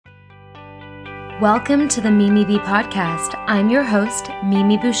Welcome to the Mimi Bee Podcast. I'm your host,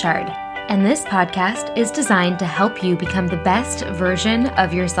 Mimi Bouchard, and this podcast is designed to help you become the best version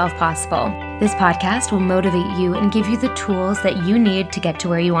of yourself possible. This podcast will motivate you and give you the tools that you need to get to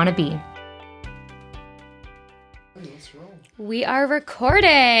where you want to be. We are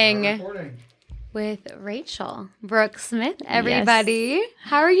recording with Rachel Brooke Smith, everybody. Yes.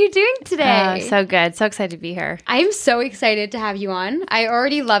 How are you doing today? So good. So excited to be here. I'm so excited to have you on. I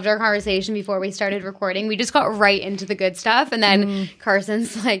already loved our conversation before we started recording. We just got right into the good stuff. And then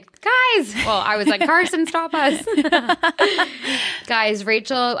Carson's like, guys. Well, I was like, Carson, stop us. Guys,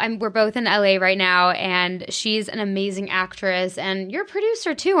 Rachel, we're both in LA right now. And she's an amazing actress. And you're a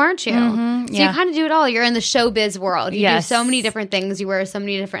producer too, aren't you? So you kind of do it all. You're in the showbiz world. You do so many different things. You wear so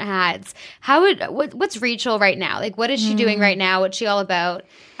many different hats. What's Rachel right now? Like, what is she doing right now? What's she all about?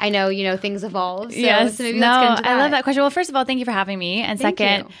 I know, things evolve. So, so maybe let's get into that. I love that question. Well, first of all, thank you for having me. And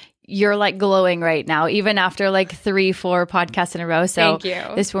second, you're like glowing right now, even after like 3-4 podcasts in a row. So thank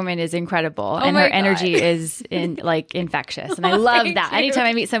you. This woman is incredible. And her energy is infectious. And I love that. Anytime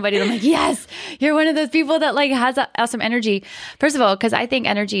I meet somebody, I'm like, yes, you're one of those people that like has awesome energy. First of all, because I think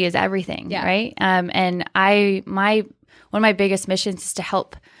energy is everything, right? And one of my biggest missions is to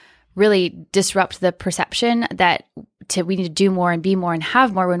help really disrupt the perception that we need to do more and be more and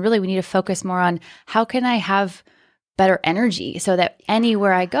have more, when really we need to focus more on how can I have better energy so that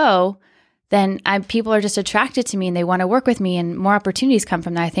anywhere I go, then people are just attracted to me and they want to work with me and more opportunities come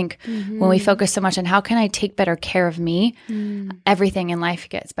from that. I think when we focus so much on how can I take better care of me, everything in life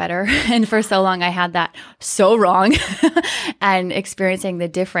gets better. And for so long I had that so wrong and experiencing the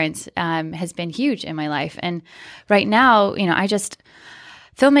difference has been huge in my life. And right now,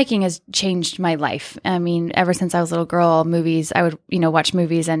 filmmaking has changed my life. I mean, ever since I was a little girl, movies, I would, watch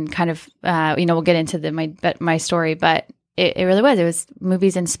movies and kind of, we'll get into my story, but it really was.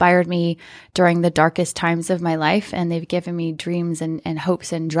 Movies inspired me during the darkest times of my life, and they've given me dreams and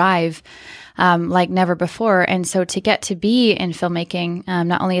hopes and drive like never before. And so to get to be in filmmaking,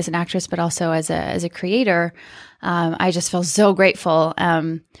 not only as an actress, but also as a creator, I just feel so grateful.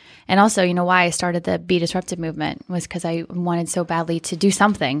 And also, why I started the Be Disruptive movement was because I wanted so badly to do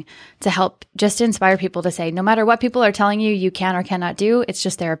something to help just inspire people to say, no matter what people are telling you, you can or cannot do, it's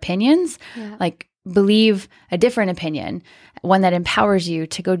just their opinions. Yeah. Like, believe a different opinion, one that empowers you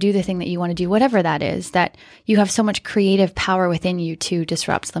to go do the thing that you want to do, whatever that is, that you have so much creative power within you to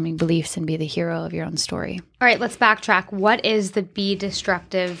disrupt limiting beliefs and be the hero of your own story. All right, let's backtrack. What is the Be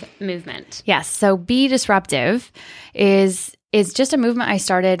Disruptive movement? Yes. So Be Disruptive is just a movement I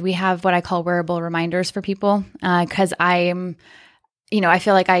started. We have what I call wearable reminders for people because I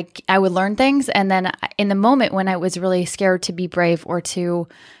feel like I would learn things. And then in the moment when I was really scared to be brave or to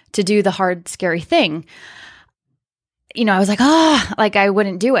do the hard, scary thing, I was like, I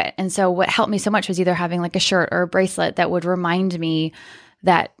wouldn't do it. And so what helped me so much was either having like a shirt or a bracelet that would remind me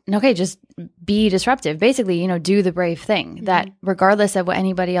that, okay, just be disruptive. Basically, do the brave thing, that regardless of what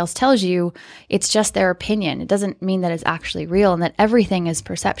anybody else tells you, it's just their opinion. It doesn't mean that it's actually real and that everything is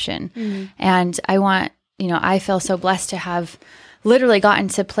perception. And I feel so blessed to have literally gotten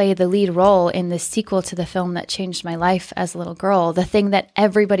to play the lead role in the sequel to the film that changed my life as a little girl, the thing that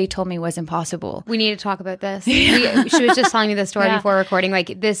everybody told me was impossible. We need to talk about this. She was just telling me the story before recording.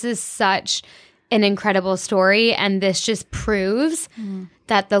 Like, this is such an incredible story, and this just proves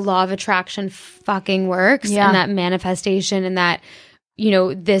that the law of attraction fucking works, and that manifestation and that,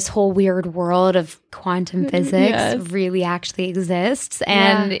 this whole weird world of quantum physics really actually exists.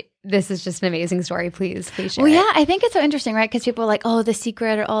 And this is just an amazing story. Please share it. Well, I think it's so interesting, right? Because people are like, the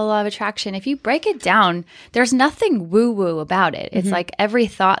secret or law of attraction. If you break it down, there's nothing woo-woo about it. It's like every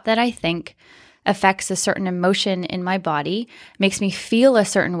thought that I think affects a certain emotion in my body, makes me feel a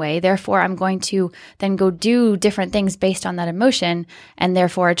certain way. Therefore, I'm going to then go do different things based on that emotion and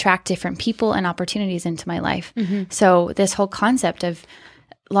therefore attract different people and opportunities into my life. So this whole concept of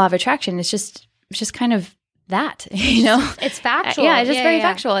law of attraction is just kind of that, It's factual. It's just very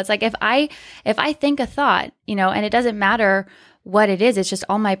factual. It's like if I think a thought, and it doesn't matter what it is, it's just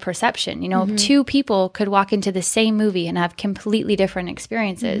all my perception. Two people could walk into the same movie and have completely different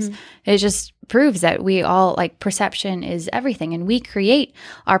experiences. It just proves that we all, like, perception is everything, and we create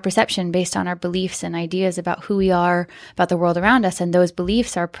our perception based on our beliefs and ideas about who we are, about the world around us, and those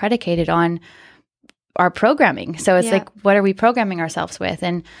beliefs are predicated on our programming. So it's like, what are we programming ourselves with?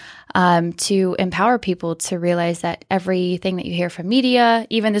 And to empower people to realize that everything that you hear from media,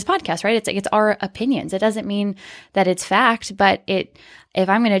 even this podcast, right? It's like, it's our opinions. It doesn't mean that it's fact, but if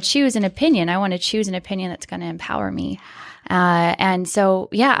I'm going to choose an opinion, I want to choose an opinion that's going to empower me. And so,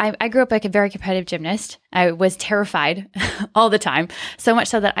 yeah, I grew up like a very competitive gymnast. I was terrified all the time. So much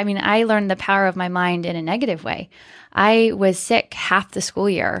so that, I mean, I learned the power of my mind in a negative way. I was sick half the school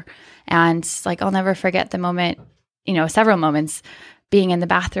year. And like, I'll never forget the moment, several moments being in the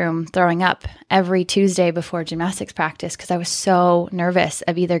bathroom, throwing up every Tuesday before gymnastics practice because I was so nervous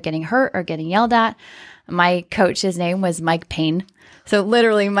of either getting hurt or getting yelled at. My coach's name was Mike Payne. So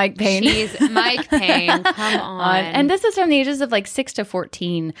literally Mike Payne. Jeez, Mike Payne, come on. And this was from the ages of like 6 to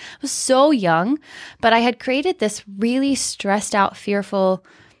 14. I was so young, but I had created this really stressed out, fearful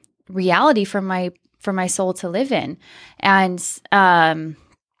reality for my soul to live in. And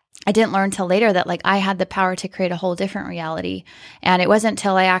I didn't learn till later that like I had the power to create a whole different reality. And it wasn't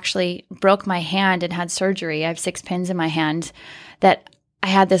until I actually broke my hand and had surgery, I have 6 pins in my hand, that I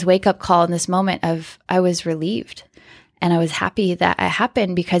had this wake up call in this moment of I was relieved. And I was happy that it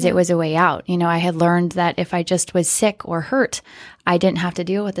happened because it was a way out. I had learned that if I just was sick or hurt, I didn't have to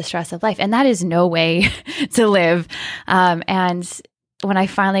deal with the stress of life. And that is no way to live. And when I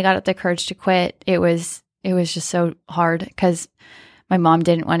finally got up the courage to quit, it was just so hard because my mom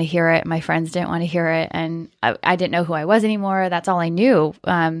didn't want to hear it. My friends didn't want to hear it. And I didn't know who I was anymore. That's all I knew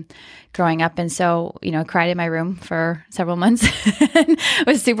growing up. And so, cried in my room for several months and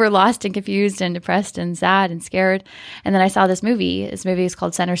was super lost and confused and depressed and sad and scared. And then I saw this movie. This movie is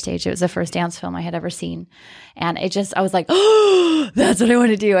called Center Stage. It was the first dance film I had ever seen. And I was like, oh, that's what I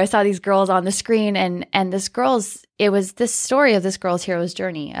want to do. I saw these girls on the screen and it was this story of this girl's hero's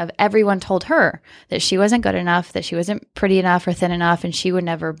journey of everyone told her that she wasn't good enough, that she wasn't pretty enough or thin enough, and she would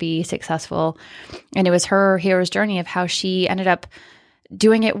never be successful. And it was her hero's journey of how she ended up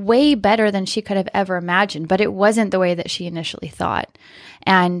doing it way better than she could have ever imagined, but it wasn't the way that she initially thought.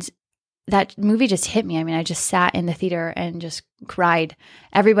 And that movie just hit me. I mean, I just sat in the theater and just cried.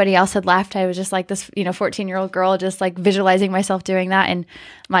 Everybody else had left. I was just like this, 14-year-old girl, just like visualizing myself doing that. And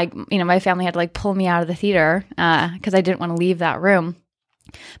my family had to like pull me out of the theater because I didn't want to leave that room.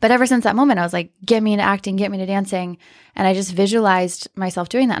 But ever since that moment, I was like, get me into acting, get me into dancing. And I just visualized myself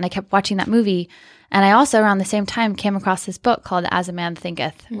doing that. And I kept watching that movie. And I also around the same time came across this book called As a Man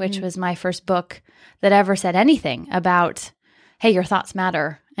Thinketh, which was my first book that ever said anything about, hey, your thoughts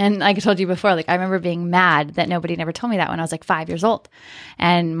matter. And like I told you before, like I remember being mad that nobody never told me that when I was like 5 years old.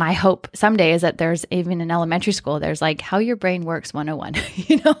 And my hope someday is that there's even in elementary school, there's like how your brain works 101,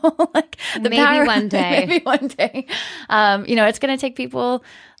 like the maybe power, one day, maybe one day. It's going to take people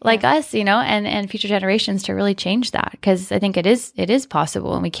like us, and future generations to really change that. Cause I think it is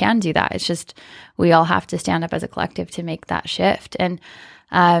possible and we can do that. It's just, we all have to stand up as a collective to make that shift. And,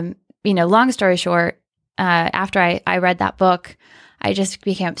 long story short, after I read that book, I just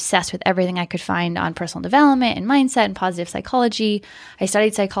became obsessed with everything I could find on personal development and mindset and positive psychology. I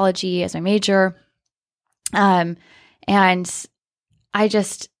studied psychology as my major. And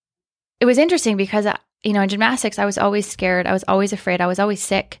it was interesting because, in gymnastics, I was always scared. I was always afraid. I was always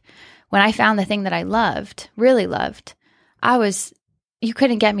sick. When I found the thing that I loved, really loved, you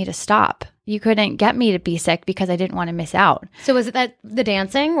couldn't get me to stop. You couldn't get me to be sick because I didn't want to miss out. So was it that the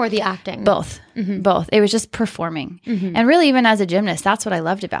dancing or the acting? Both. Mm-hmm. Both. It was just performing. Mm-hmm. And really, even as a gymnast, that's what I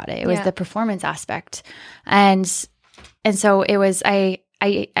loved about it. It was the performance aspect. And so it was, I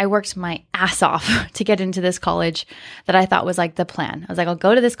worked my ass off to get into this college that I thought was like the plan. I was like, I'll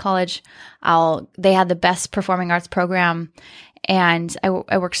go to this college. They had the best performing arts program. And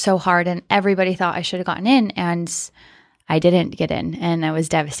I worked so hard and everybody thought I should have gotten in. And I didn't get in and I was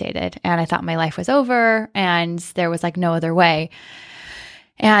devastated and I thought my life was over and there was like no other way.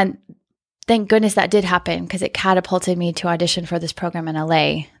 And thank goodness that did happen because it catapulted me to audition for this program in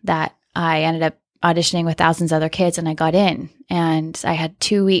LA that I ended up auditioning with thousands of other kids and I got in. And I had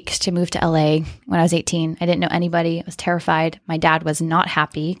 2 weeks to move to LA when I was 18. I didn't know anybody. I was terrified. My dad was not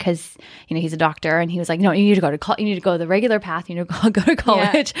happy because, he's a doctor and he was like, no, you need to go to you need to go the regular path. You need to go to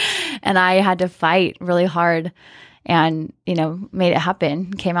college. Yeah. And I had to fight really hard. And, made it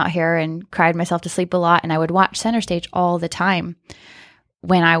happen, came out here and cried myself to sleep a lot. And I would watch Center Stage all the time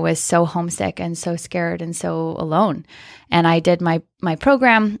when I was so homesick and so scared and so alone. And I did my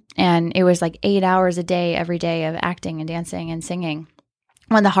program and it was like 8 hours a day, every day of acting and dancing and singing.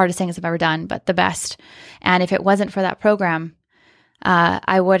 One of the hardest things I've ever done, but the best. And if it wasn't for that program,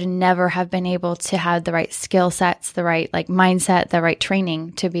 I would never have been able to have the right skill sets, the right mindset, the right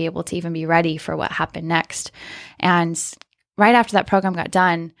training to be able to even be ready for what happened next. And right after that program got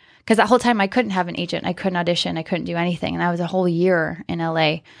done, because that whole time I couldn't have an agent, I couldn't audition, I couldn't do anything. And I was a whole year in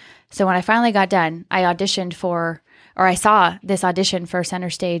LA. So when I finally got done, I saw this audition for Center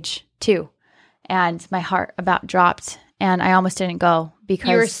Stage 2 and my heart about dropped. and I almost didn't go because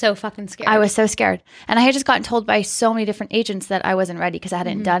you were so fucking scared. I was so scared. And I had just gotten told by so many different agents that I wasn't ready because I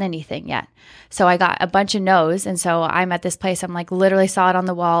hadn't done anything yet. So I got a bunch of no's. And so I'm at this place, I'm like literally saw it on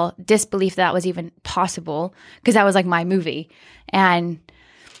the wall, disbelief that was even possible because that was like my movie. And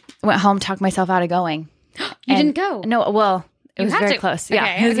went home, talked myself out of going. You didn't go? No, well, it was very close.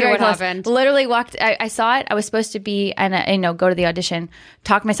 Yeah, it was very close. Happened. Literally walked. I saw it. I was supposed to be and go to the audition.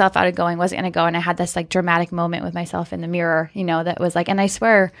 Talked myself out of going. Wasn't going to go. And I had this like dramatic moment with myself in the mirror. That was like. And I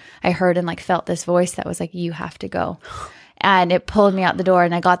swear I heard and like felt this voice that was like, "You have to go," and it pulled me out the door.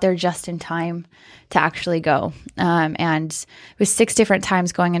 And I got there just in time to actually go. And it was 6 different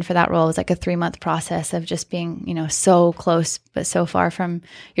times going in for that role. It was like a 3-month process of just being so close but so far from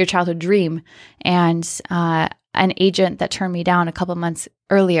your childhood dream. And an agent that turned me down a couple months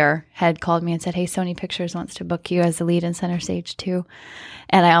earlier had called me and said, "Hey, Sony Pictures wants to book you as the lead in Center Stage 2."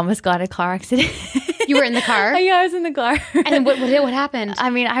 And I almost got in a car accident. You were in the car? Yeah, I was in the car. And then what happened? I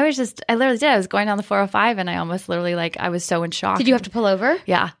mean, I literally did. I was going down the 405 and I almost literally I was so in shock. Did you have to pull over?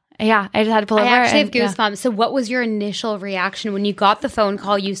 Yeah. Yeah, I just had to pull over. I actually have goosebumps. Yeah. So what was your initial reaction when you got the phone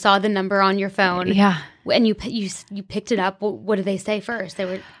call, you saw the number on your phone? Yeah. And you picked it up. What did they say first? She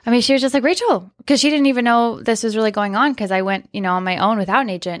was just like, "Rachel," because she didn't even know this was really going on because I went, on my own without an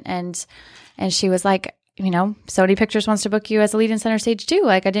agent. And she was like, "Sony Pictures wants to book you as a lead in Center Stage 2.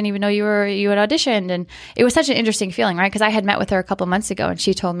 Like, I didn't even know you had auditioned." And it was such an interesting feeling, right? Because I had met with her a couple months ago and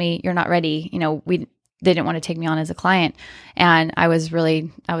she told me, "You're not ready. They didn't want to take me on as a client." And I was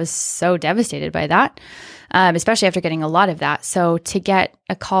so devastated by that, especially after getting a lot of that. So to get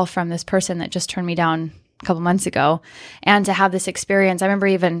a call from this person that just turned me down a couple months ago and to have this experience, I remember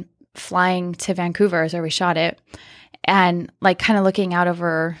even flying to Vancouver is where we shot it and like kind of looking out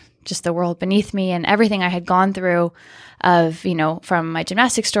over just the world beneath me and everything I had gone through of, from my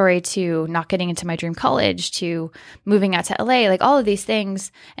gymnastics story to not getting into my dream college to moving out to LA, like all of these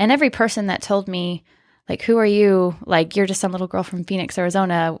things. And every person that told me, like, "Who are you? Like, you're just some little girl from Phoenix,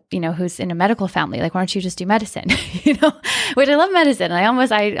 Arizona, who's in a medical family. Like, why don't you just do medicine?" Which I love medicine. I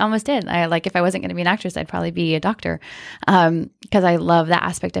almost did. If I wasn't going to be an actress, I'd probably be a doctor. Because I love that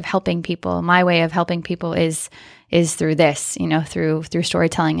aspect of helping people. My way of helping people is through this, through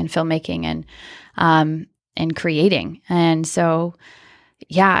storytelling and filmmaking and creating. And so,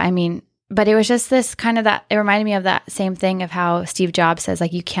 yeah, but it was just this kind of it reminded me of that same thing of how Steve Jobs says,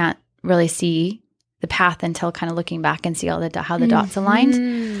 like, you can't really see the path until kind of looking back and see how the dots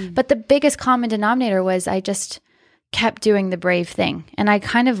aligned. But the biggest common denominator was I just kept doing the brave thing. And I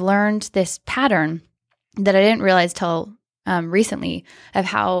kind of learned this pattern that I didn't realize till recently of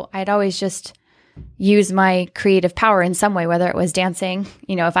how I'd always just use my creative power in some way, whether it was dancing.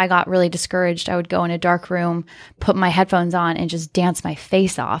 If I got really discouraged, I would go in a dark room, put my headphones on and just dance my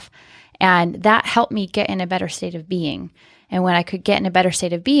face off. And that helped me get in a better state of being. And when I could get in a better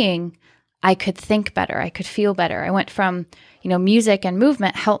state of being, I could think better. I could feel better. I went from, music and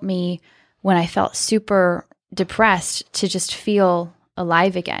movement helped me when I felt super depressed to just feel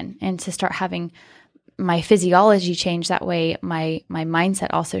alive again and to start having my physiology change. That way my mindset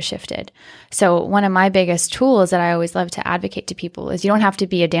also shifted. So one of my biggest tools that I always love to advocate to people is you don't have to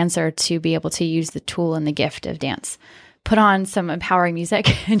be a dancer to be able to use the tool and the gift of dance. Put on some empowering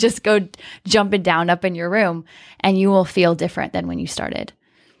music and just go jumping down up in your room and you will feel different than when you started.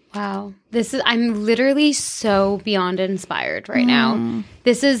 Wow. I'm literally so beyond inspired right now.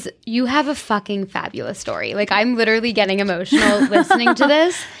 You have a fucking fabulous story. Like, I'm literally getting emotional listening to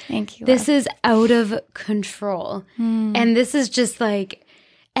this. Thank you. This is out of control. And this is just like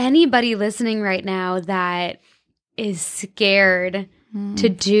anybody listening right now that is scared to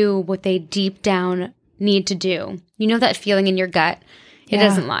do what they deep down need to do. You know that feeling in your gut? It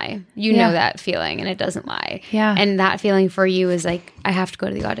doesn't lie. You know that feeling and it doesn't lie. Yeah. And that feeling for you is like, I have to go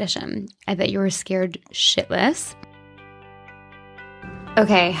to the audition. I bet you were scared shitless.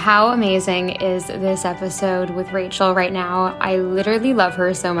 Okay, how amazing is this episode with Rachel right now? I literally love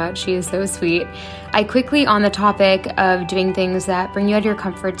her so much. She is so sweet. I quickly, on the topic of doing things that bring you out of your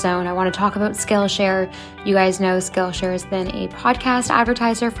comfort zone, I want to talk about Skillshare. You guys know Skillshare has been a podcast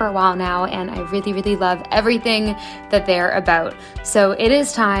advertiser for a while now, and I really, really love everything that they're about. So it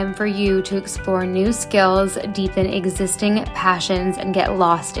is time for you to explore new skills, deepen existing passions, and get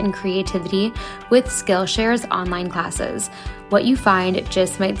lost in creativity with Skillshare's online classes. What you find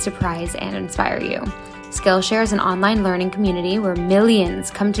just might surprise and inspire you. Skillshare is an online learning community where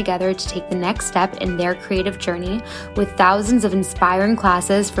millions come together to take the next step in their creative journey with thousands of inspiring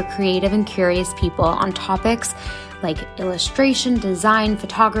classes for creative and curious people on topics like illustration, design,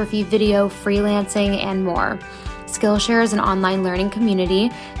 photography, video, freelancing, and more. Skillshare is an online learning community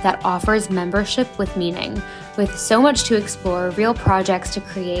that offers membership with meaning. With so much to explore, real projects to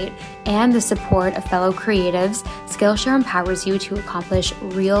create, and the support of fellow creatives, Skillshare empowers you to accomplish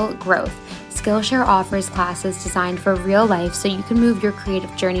real growth. Skillshare offers classes designed for real life so you can move your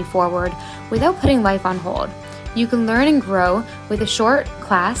creative journey forward without putting life on hold. You can learn and grow with a short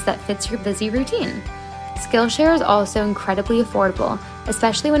class that fits your busy routine. Skillshare is also incredibly affordable,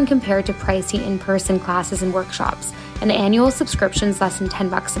 especially when compared to pricey in-person classes and workshops. An annual subscription is less than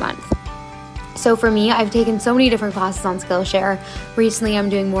 $10 a month. So for me, I've taken so many different classes on Skillshare. Recently, I'm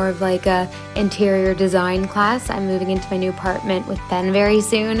doing more of like a interior design class. I'm moving into my new apartment with Ben very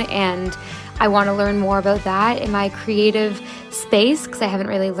soon, and I want to learn more about that in my creative space because I haven't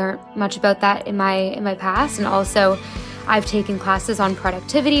really learned much about that in my past. And also, I've taken classes on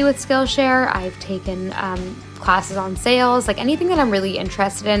productivity with Skillshare. I've taken classes on sales, like anything that I'm really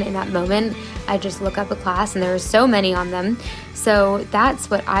interested in that moment. I just look up a class, and there are so many on them. So that's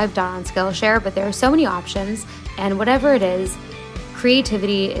what I've done on Skillshare, but there are so many options, and whatever it is,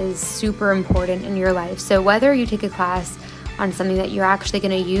 creativity is super important in your life. So whether you take a class on something that you're actually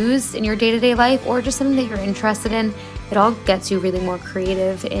going to use in your day-to-day life or just something that you're interested in, it all gets you really more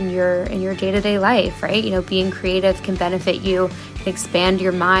creative in your day-to-day life, right? You know, being creative can benefit you, can expand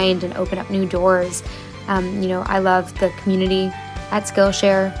your mind and open up new doors. You know, I love the community at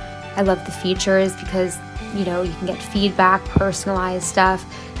Skillshare. I love the features because, you know, you can get feedback, personalized stuff.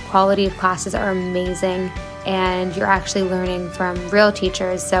 Quality of classes are amazing, and you're actually learning from real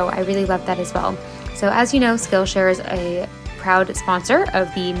teachers. So I really love that as well. So as you know, Skillshare is a proud sponsor of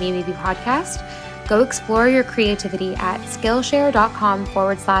the Me Maybe podcast. Go explore your creativity at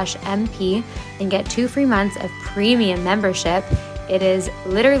Skillshare.com/MP and get 2 free months of premium membership. It is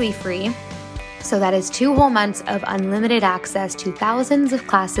literally free. So that is 2 whole months of unlimited access to thousands of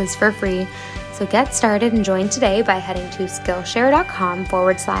classes for free. So get started and join today by heading to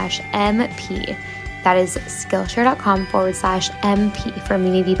Skillshare.com/MP. That is Skillshare.com/MP for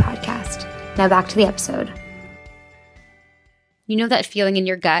Me Maybe podcast. Now back to the episode. You know that feeling in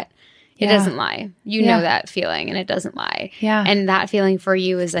your gut? It doesn't lie. You know that feeling, and it doesn't lie. Yeah. And that feeling for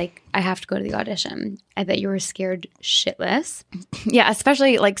you is like, I have to go to the audition. I bet you were scared shitless. Yeah,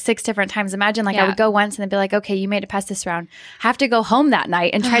 especially like 6 different times. Imagine I would go once and then be like, okay, you made it past this round. Have to go home that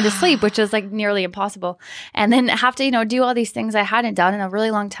night and try to sleep, which is like nearly impossible. And then have to, you know, do all these things I hadn't done in a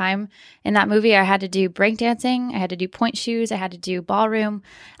really long time. In that movie, I had to do breakdancing. I had to do point shoes. I had to do ballroom,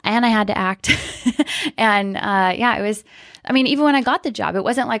 and I had to act. And it was, I mean, even when I got the job, it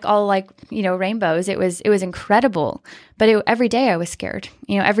wasn't like all like, you know, rainbows. It was incredible. But every day I was scared.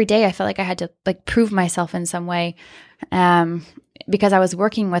 You know, every day I felt like I had to like prove myself in some way, because I was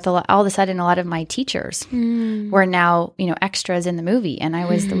working with all of a sudden a lot of my teachers were now, you know, extras in the movie, and I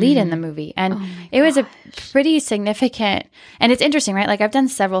was the lead in the movie. And it was a pretty significant, and it's interesting, right? Like I've done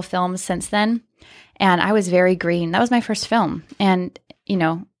several films since then, and I was very green. That was my first film. And, you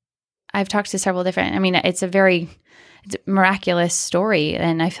know, I've talked to several different, I mean, it's a miraculous story,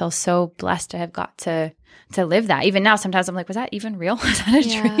 and I feel so blessed to have got to live that. Even now, sometimes I'm like, was that even real? Was that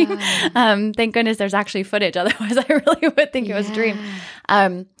a dream? Thank goodness there's actually footage. Otherwise, I really would think it was a dream.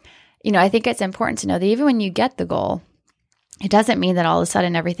 You know, I think it's important to know that even when you get the goal, it doesn't mean that all of a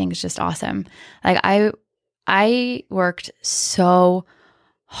sudden everything's just awesome. Like I worked so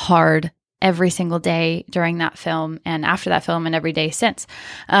hard every single day during that film and after that film and every day since.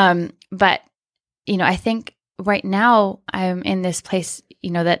 But, you know, I think right now I'm in this place,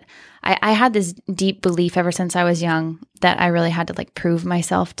 you know, that I had this deep belief ever since I was young that I really had to like prove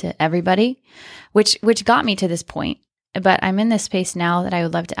myself to everybody, which got me to this point. But I'm in this space now that I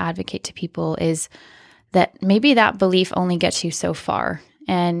would love to advocate to people is that maybe that belief only gets you so far.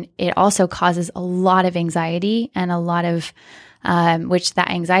 And it also causes a lot of anxiety and a lot of, which that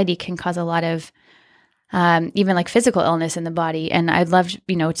anxiety can cause a lot of even like physical illness in the body. And I'd love,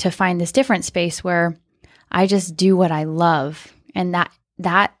 you know, to find this different space where I just do what I love, and that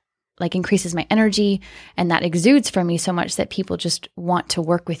like increases my energy, and that exudes from me so much that people just want to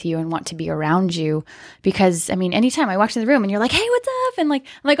work with you and want to be around you. Because I mean, anytime I walk in the room and you're like, hey, what's up? And like,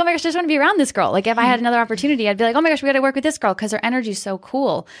 I'm like, oh my gosh, I just want to be around this girl. Like if I had another opportunity, I'd be like, oh my gosh, we got to work with this girl because her energy is so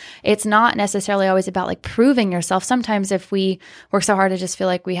cool. It's not necessarily always about like proving yourself. Sometimes if we work so hard to just feel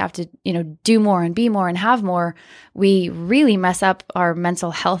like we have to, you know, do more and be more and have more, we really mess up our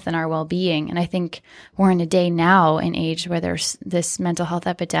mental health and our well-being. And I think we're in a day now and age where there's this mental health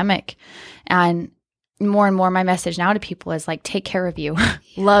epidemic. And more my message now to people is like, take care of you,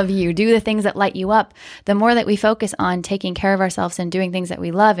 love you, do the things that light you up. The more that we focus on taking care of ourselves and doing things that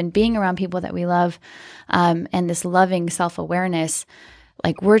we love and being around people that we love, and this loving self-awareness,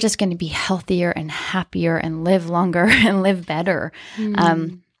 like we're just going to be healthier and happier and live longer and live better.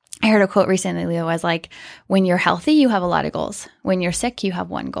 I heard a quote recently, Leo, was like, when you're healthy, you have a lot of goals. When you're sick, you have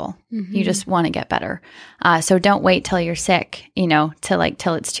one goal. You just want to get better. So don't wait till you're sick,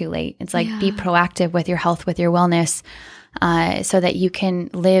 till it's too late. It's like, be proactive with your health, with your wellness, so that you can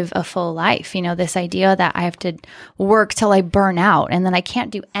live a full life. This idea that I have to work till I burn out and then I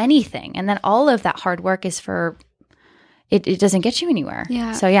can't do anything. And then all of that hard work is for, it doesn't get you anywhere.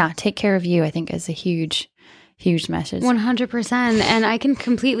 Yeah. So take care of you, I think, is a huge message. 100%. And I can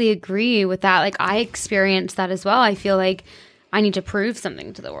completely agree with that. Like, I experienced that as well. I feel like I need to prove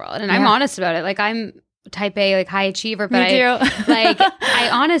something to the world. And I'm honest about it. Like, I'm type A, like high achiever, but I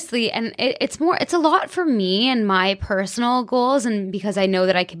honestly, and it's a lot for me and my personal goals. And because I know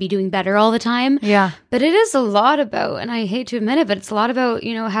that I could be doing better all the time. Yeah. But it is a lot about, and I hate to admit it, but it's a lot about,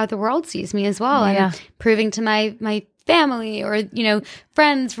 how the world sees me as well. And proving to my family or,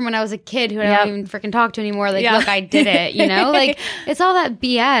 friends from when I was a kid who I don't even freaking talk to anymore. Like, look, I did it, like it's all that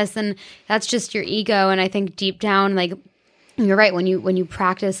BS, and that's just your ego. And I think deep down, like, you're right. When you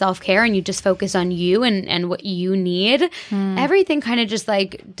practice self-care and you just focus on you and what you need, everything kind of just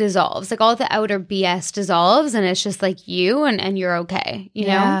like dissolves. Like all the outer BS dissolves, and it's just like you and you're okay,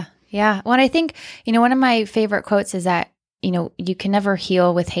 know? Yeah. Well, I think, one of my favorite quotes is that, you can never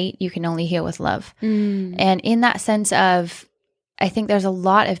heal with hate. You can only heal with love. And in that sense of, I think there's a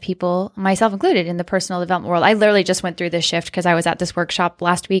lot of people, myself included, in the personal development world. I literally just went through this shift because I was at this workshop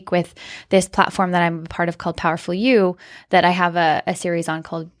last week with this platform that I'm a part of called Powerful You, that I have a series on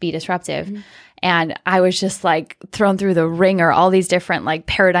called Be Disruptive. And I was just like thrown through the ringer, all these different like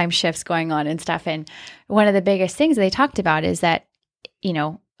paradigm shifts going on and stuff. And one of the biggest things they talked about is that,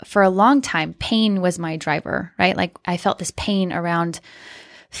 for a long time, pain was my driver, right? Like I felt this pain around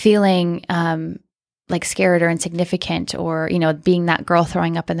feeling like scared or insignificant, or, being that girl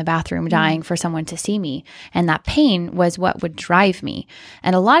throwing up in the bathroom, dying for someone to see me. And that pain was what would drive me.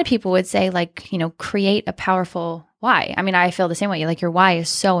 And a lot of people would say, like, create a powerful why. I mean, I feel the same way. Like your why is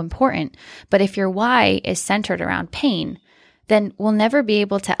so important. But if your why is centered around pain, then we'll never be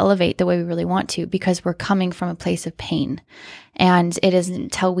able to elevate the way we really want to, because we're coming from a place of pain. And it isn't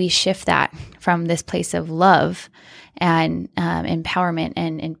until we shift that from this place of love and empowerment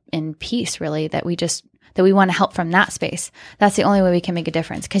and peace, really, that we want to help from that space. That's the only way we can make a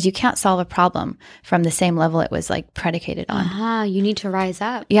difference, because you can't solve a problem from the same level it was like predicated on. You need to rise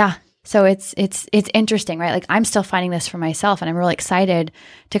up. Yeah. So it's interesting, right? Like I'm still finding this for myself, and I'm really excited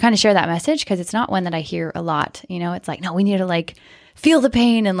to kind of share that message, because it's not one that I hear a lot. It's like, no, we need to like feel the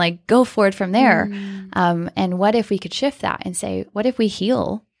pain and like go for it from there. And what if we could shift that and say, what if we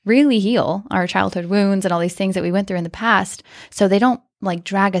really heal our childhood wounds and all these things that we went through in the past, so they don't like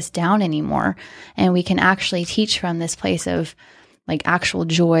drag us down anymore, and we can actually teach from this place of like actual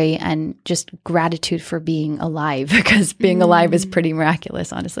joy and just gratitude for being alive, because being alive is pretty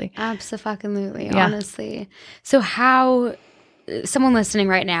miraculous, honestly. Absolutely, honestly. So how someone listening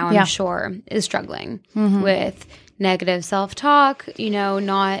right now, I'm sure, is struggling with negative self-talk,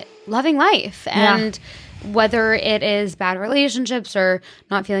 not loving life, and whether it is bad relationships or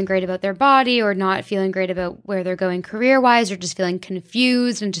not feeling great about their body or not feeling great about where they're going career-wise, or just feeling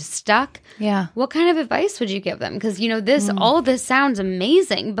confused and just stuck. Yeah. What kind of advice would you give them? Because, all of this sounds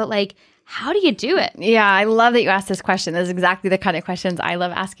amazing, but like, how do you do it? Yeah, I love that you asked this question. This is exactly the kind of questions I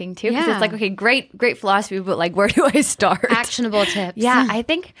love asking too. Because it's like, okay, great philosophy, but like, where do I start? Actionable tips. Yeah, I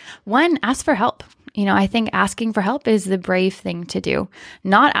think one, ask for help. I think asking for help is the brave thing to do.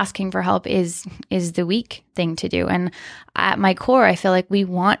 Not asking for help is the weak thing to do. And at my core, I feel like we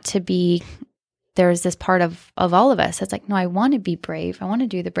want to be, there's this part of all of us that's like, no, I want to be brave. I want to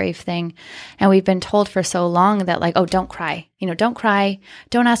do the brave thing. And we've been told for so long that like, oh, don't cry. Don't cry.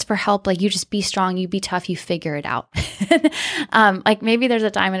 Don't ask for help. Like, you just be strong. You be tough. You figure it out. Like maybe there's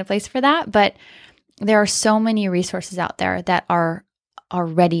a time and a place for that. But there are so many resources out there that are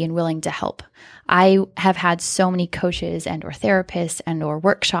ready and willing to help. I have had so many coaches and or therapists and or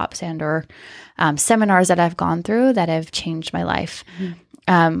workshops and or seminars that I've gone through that have changed my life.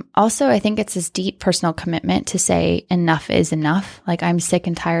 Also, I think it's this deep personal commitment to say enough is enough. Like, I'm sick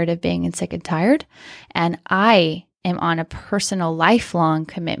and tired of being sick and tired. And I am on a personal lifelong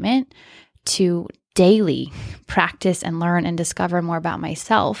commitment to daily practice and learn and discover more about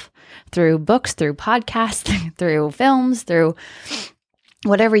myself through books, through podcasts, through films, through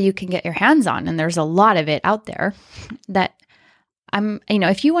whatever you can get your hands on. And there's a lot of it out there that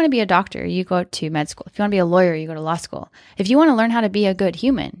if you want to be a doctor, you go to med school. If you want to be a lawyer, you go to law school. If you want to learn how to be a good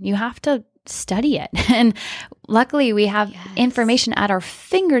human, you have to study it. And luckily we have information at our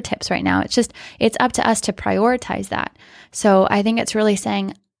fingertips right now. It's up to us to prioritize that. So I think it's really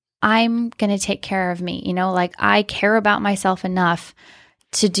saying, I'm going to take care of me. Like I care about myself enough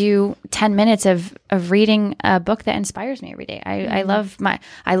to do 10 minutes of reading a book that inspires me every day. I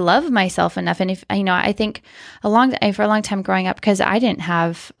love myself enough. And if, I think for a long time growing up, because I didn't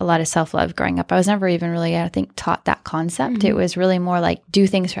have a lot of self-love growing up, I was never even really, I think, taught that concept. Mm-hmm. It was really more like do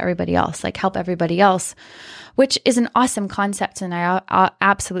things for everybody else, like help everybody else, which is an awesome concept. And I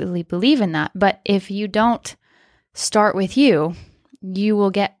absolutely believe in that. But if you don't start with you will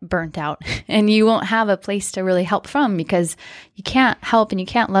get burnt out and you won't have a place to really help from, because you can't help and you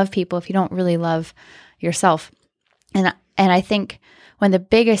can't love people if you don't really love yourself. And I think one of the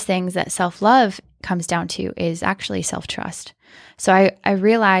biggest things that self-love comes down to is actually self-trust. So I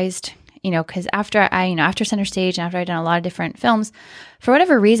realized, because after Center Stage and after I'd done a lot of different films, for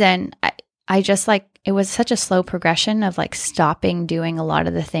whatever reason, I just it was such a slow progression of stopping doing a lot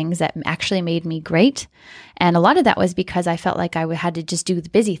of the things that actually made me great. And a lot of that was because I felt like I had to just do the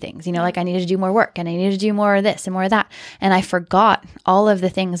busy things, I needed to do more work and I needed to do more of this and more of that. And I forgot all of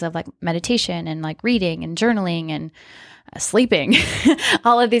the things of meditation and reading and journaling and sleeping,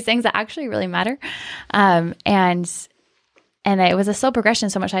 all of these things that actually really matter. And it was a slow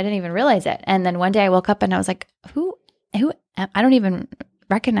progression so much I didn't even realize it. And then one day I woke up and I was like, who I don't even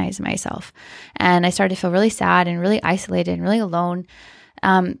recognize myself. And I started to feel really sad and really isolated and really alone.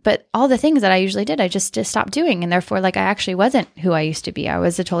 But all the things that I usually did, I just stopped doing. And therefore, I actually wasn't who I used to be. I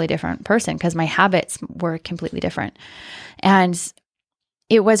was a totally different person because my habits were completely different. And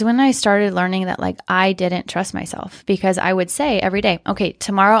it was when I started learning that I didn't trust myself, because I would say every day, okay,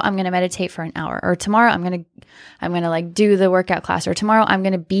 tomorrow I'm going to meditate for an hour, or tomorrow I'm going to do the workout class, or tomorrow I'm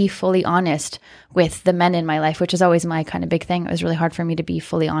going to be fully honest with the men in my life, which is always my kind of big thing. It was really hard for me to be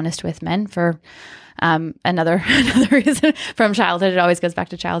fully honest with men for another reason from childhood. It always goes back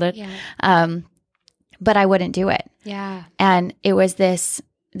to childhood. Yeah. But I wouldn't do it. Yeah. And it was this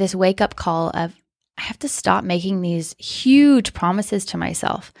wake up call of, I have to stop making these huge promises to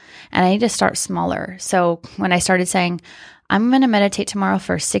myself, and I need to start smaller. So when I started saying, I'm going to meditate tomorrow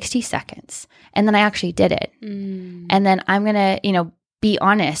for 60 seconds, and then I actually did it. And then I'm going to, be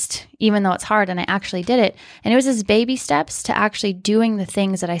honest, even though it's hard, and I actually did it. And it was this baby steps to actually doing the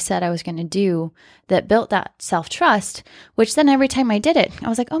things that I said I was going to do that built that self-trust, which then every time I did it, I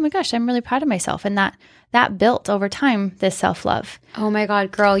was like, oh my gosh, I'm really proud of myself. And that built over time this self-love. Oh my God,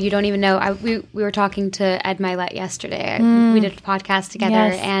 girl, you don't even know. We were talking to Ed Mylett yesterday. We did a podcast together.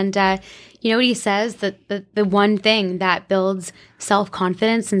 Yes. And you know what he says? That the one thing that builds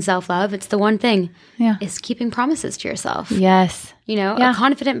self-confidence and self-love, it's the one thing, is keeping promises to yourself. Yes. A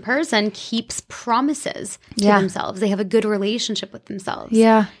confident person keeps promises to themselves. They have a good relationship with themselves.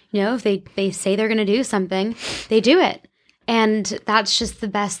 Yeah. If they say they're going to do something, they do it. And that's just the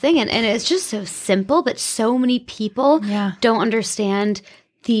best thing. And it's just so simple, but so many people don't understand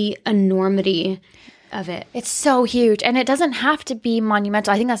the enormity of it. It's so huge. And it doesn't have to be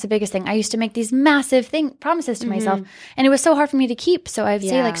monumental. I think that's the biggest thing. I used to make these massive promises to myself, and it was so hard for me to keep. So I'd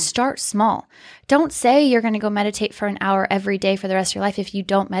say start small. Don't say you're going to go meditate for an hour every day for the rest of your life if you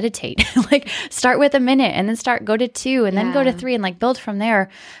don't meditate. Start with a minute, and then go to 2, and then go to 3, and build from there.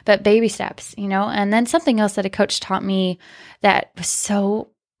 But baby steps, And then something else that a coach taught me that was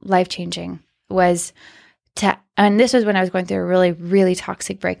so life-changing was and this was when I was going through a really, really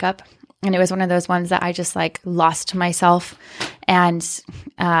toxic breakup. And it was one of those ones that I just lost myself, and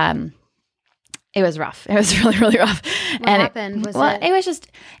it was rough. It was really, really rough. What happened? It was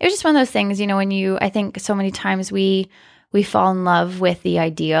just one of those things, I think so many times we fall in love with the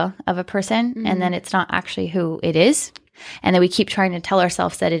idea of a person, and then it's not actually who it is. And then we keep trying to tell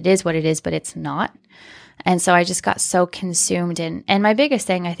ourselves that it is what it is, but it's not. And so I just got so consumed in, and my biggest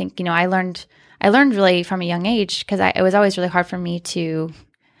thing, I think, I learned really from a young age, because it was always really hard for me to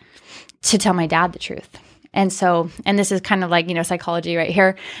tell my dad the truth. And so, and this is kind of psychology right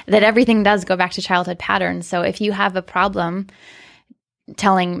here, that everything does go back to childhood patterns. So if you have a problem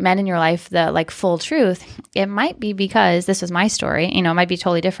telling men in your life the full truth, it might be because this was my story, it might be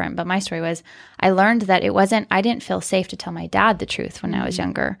totally different, but my story was, I learned that I didn't feel safe to tell my dad the truth when I was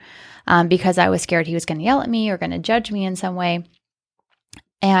younger, because I was scared he was going to yell at me or going to judge me in some way.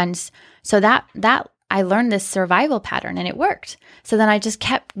 And so that I learned this survival pattern, and it worked. So then I just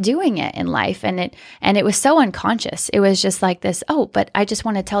kept doing it in life, and it was so unconscious. It was just this, but I just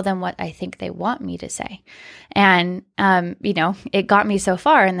want to tell them what I think they want me to say. And, it got me so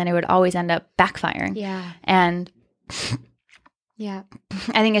far, and then it would always end up backfiring. Yeah. And I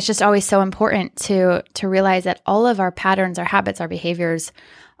think it's just always so important to realize that all of our patterns, our habits, our behaviors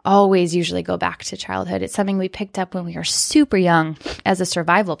always usually go back to childhood. It's something we picked up when we were super young as a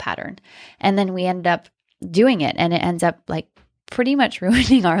survival pattern. And then we ended up doing it, and it ends up like pretty much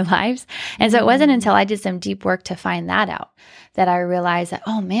ruining our lives. And so it wasn't until I did some deep work to find that out that I realized that,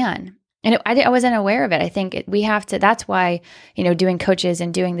 oh man, and I wasn't aware of it. I think we have to, that's why, doing coaches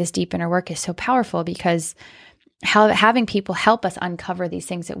and doing this deep inner work is so powerful, because having people help us uncover these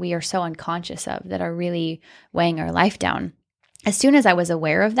things that we are so unconscious of that are really weighing our life down. As soon as I was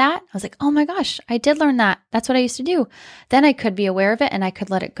aware of that, I was like, oh my gosh, I did learn that. That's what I used to do. Then I could be aware of it and I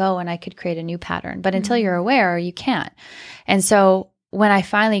could let it go and I could create a new pattern. But until you're aware, you can't. And so when I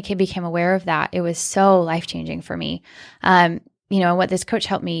finally became aware of that, it was so life-changing for me. What this coach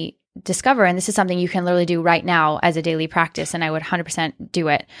helped me discover, and this is something you can literally do right now as a daily practice, and I would 100% do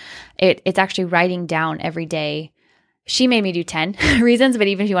it. It's actually writing down every day. She made me do 10 reasons, but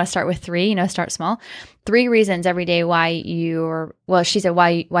even if you want to start with 3, start small. 3 reasons every day she said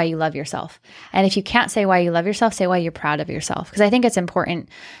why you love yourself. And if you can't say why you love yourself, say why you're proud of yourself. Because I think it's important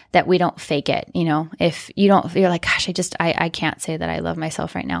that we don't fake it. If you're like, gosh, I can't say that I love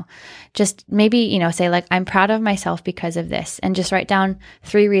myself right now. Just maybe, say like, I'm proud of myself because of this, and just write down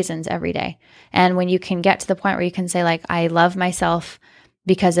 3 reasons every day. And when you can get to the point where you can say like, I love myself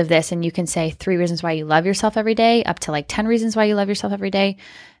because of this, and you can say 3 reasons why you love yourself every day, up to like 10 reasons why you love yourself every day,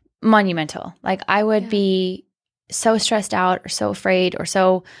 monumental. Like I would be so stressed out or so afraid or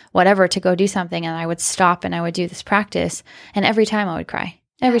so whatever to go do something, and I would stop and I would do this practice, and every time I would cry,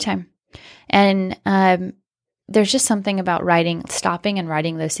 every time. And there's just something about stopping and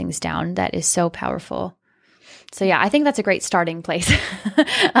writing those things down that is so powerful. So yeah, I think that's a great starting place.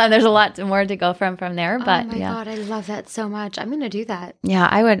 There's a lot more to go from there, but oh my God, I love that so much. I'm going to do that. Yeah,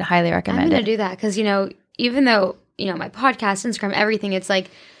 I would highly recommend it. I'm going to do that because, even though, my podcast, Instagram, everything, it's like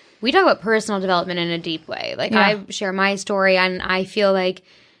we talk about personal development in a deep way. Like I share my story, and I feel like,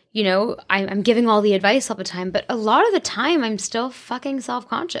 I'm giving all the advice all the time, but a lot of the time I'm still fucking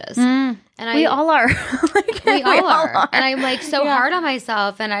self-conscious. And we all are. we all are. And I'm like so hard on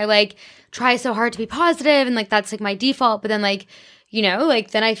myself, and I like try so hard to be positive, and like that's like my default. But then like,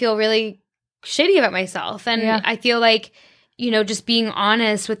 then I feel really shitty about myself. And I feel like, just being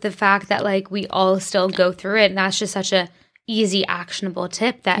honest with the fact that like we all still go through it. And that's just such a easy, actionable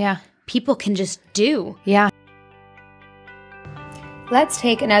tip that people can just do. Yeah. Let's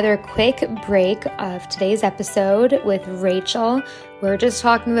take another quick break of today's episode with Rachel. We're just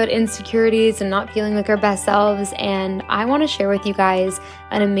talking about insecurities and not feeling like our best selves. And I want to share with you guys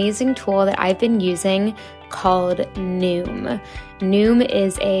an amazing tool that I've been using called Noom. Noom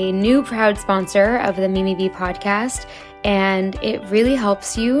is a new proud sponsor of the Mimi B podcast. And it really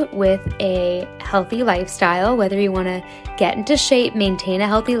helps you with a healthy lifestyle, whether you want to get into shape, maintain a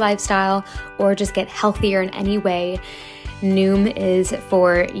healthy lifestyle, or just get healthier in any way. Noom is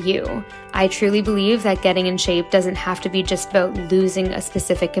for you. I truly believe that getting in shape doesn't have to be just about losing a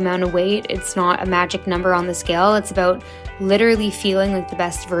specific amount of weight. It's not a magic number on the scale. It's about literally feeling like the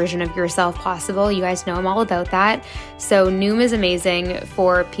best version of yourself possible. You guys know I'm all about that. So Noom is amazing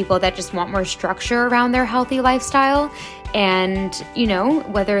for people that just want more structure around their healthy lifestyle. And,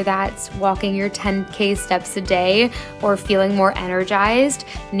 whether that's walking your 10K steps a day or feeling more energized,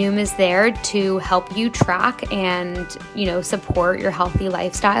 Noom is there to help you track and, support your healthy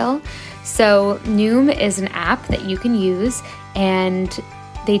lifestyle. So Noom is an app that you can use, and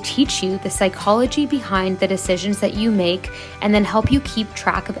they teach you the psychology behind the decisions that you make, and then help you keep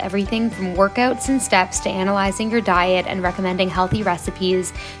track of everything from workouts and steps to analyzing your diet and recommending healthy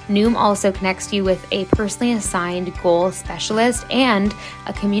recipes. Noom also connects you with a personally assigned goal specialist and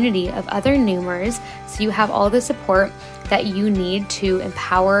a community of other Noomers, so you have all the support that you need to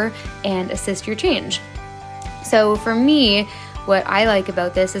empower and assist your change. So for me, what I like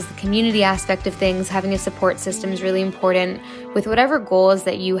about this is the community aspect of things. Having a support system is really important with whatever goals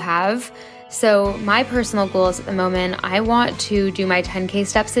that you have. So my personal goals at the moment, I want to do my 10K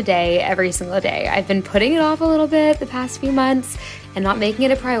steps a day every single day. I've been putting it off a little bit the past few months and not making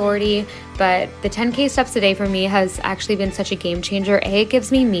it a priority, but the 10K steps a day for me has actually been such a game changer. A, it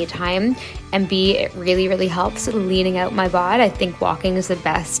gives me time, and B, it really, really helps leaning out my bod. I think walking is the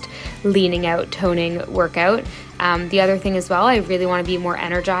best leaning out, toning workout. The other thing as well, I really want to be more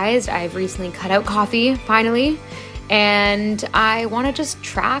energized. I've recently cut out coffee, finally, and I want to just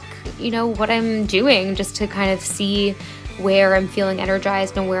track, what I'm doing just to kind of see where I'm feeling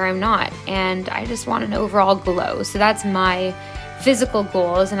energized and where I'm not. And I just want an overall glow. So that's my physical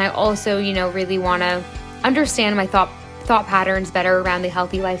goals. And I also, really want to understand my thought patterns better around the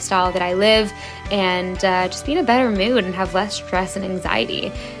healthy lifestyle that I live, and just be in a better mood and have less stress and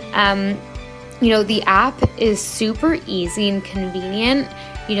anxiety. The app is super easy and convenient.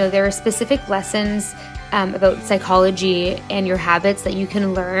 There are specific lessons about psychology and your habits that you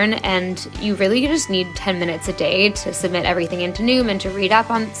can learn, and you really just need 10 minutes a day to submit everything into Noom and to read up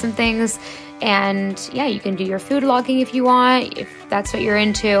on some things. And yeah, you can do your food logging if you want, if that's what you're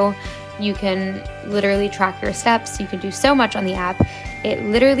into. You can literally track your steps. You can do so much on the app. It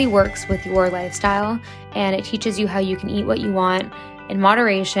literally works with your lifestyle, and it teaches you how you can eat what you want in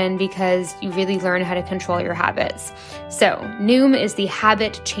moderation, because you really learn how to control your habits. So Noom is the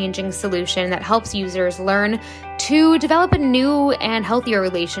habit-changing solution that helps users learn to develop a new and healthier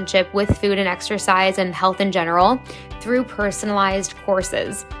relationship with food and exercise and health in general through personalized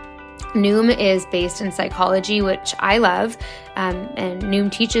courses. Noom is based in psychology, which I love, and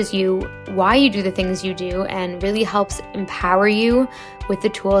Noom teaches you why you do the things you do and really helps empower you with the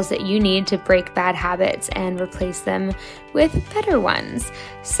tools that you need to break bad habits and replace them with better ones.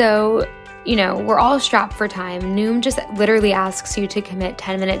 So, we're all strapped for time. Noom just literally asks you to commit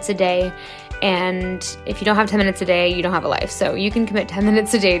 10 minutes a day. And if you don't have 10 minutes a day, you don't have a life. So you can commit 10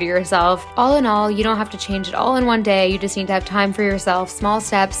 minutes a day to yourself. All in all, you don't have to change it all in one day. You just need to have time for yourself. Small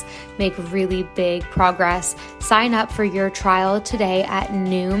steps make really big progress. Sign up for your trial today at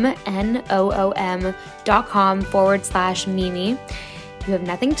Noom, NOOM.com/Mimi. You have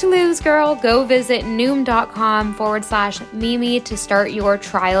nothing to lose, girl. Go visit Noom.com/Mimi to start your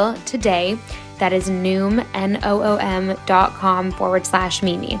trial today. That is Noom,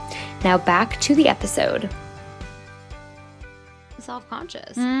 NOOM.com/Mimi. Now back to the episode.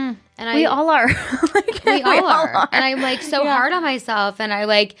 Self-conscious. And we all are. we all are. And I'm so hard on myself, and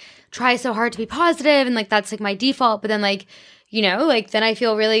I try so hard to be positive, and that's my default. But then then I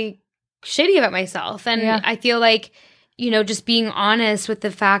feel really shitty about myself. And I feel just being honest with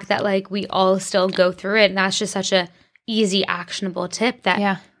the fact that we all still go through it. And that's just such a easy, actionable tip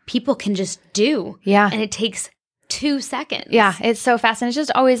that people can just do. Yeah. And it takes 2 seconds. Yeah, it's so fast. And it's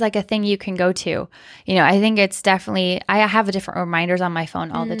just always a thing you can go to. I think it's definitely, I have different reminders on my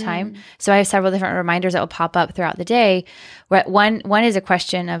phone all the time. So I have several different reminders that will pop up throughout the day. One is a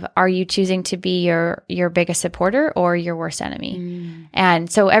question of, are you choosing to be your biggest supporter or your worst enemy?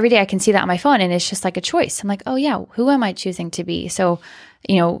 And so every day I can see that on my phone, and it's just a choice. I'm oh yeah, who am I choosing to be? So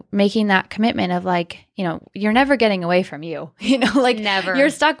making that commitment of you're never getting away from you, never.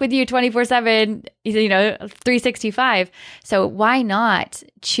 You're stuck with you 24/7, 365. So why not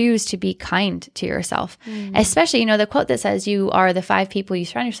choose to be kind to yourself? Especially, the quote that says you are the 5 people you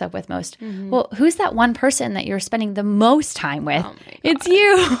surround yourself with most. Well, who's that one person that you're spending the most time with? Oh it's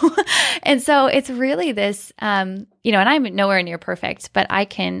you. And so it's really this, and I'm nowhere near perfect, but I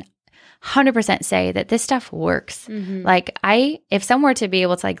can 100% say that this stuff works. If someone were to be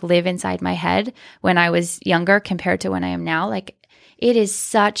able to live inside my head when I was younger compared to when I am now, it is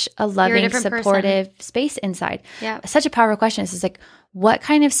such a loving, supportive space inside. Yeah. Such a powerful question. It's what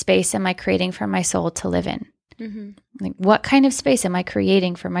kind of space am I creating for my soul to live in? What kind of space am I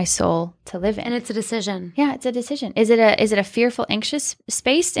creating for my soul to live in? And it's a decision. Yeah, it's a decision. Is it a fearful, anxious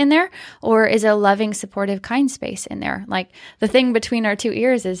space in there, or is it a loving, supportive, kind space in there? The thing between our 2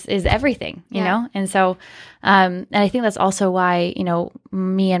 ears is everything, you know? And so, and I think that's also why,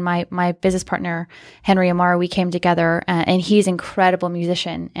 me and my business partner, Henry Amar, we came together, and he's an incredible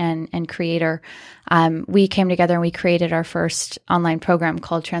musician and creator. We came together and we created our first online program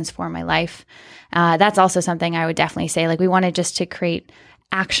called Transform My Life. That's also something I would definitely say, we wanted just to create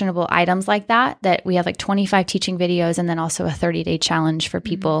actionable items like that we have 25 teaching videos, and then also a 30-day challenge for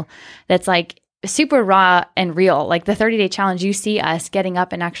people that's super raw and real. The 30-day challenge, you see us getting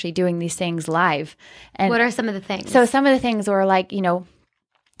up and actually doing these things live. And what are some of the things? So some of the things were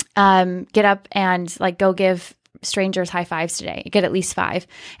get up and go give strangers high fives today, get at least 5.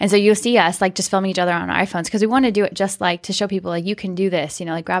 And so you'll see us just filming each other on our iPhones, because we want to do it just to show people you can do this,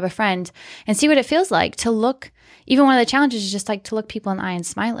 grab a friend and see what it feels like to look. Even one of the challenges is just to look people in the eye and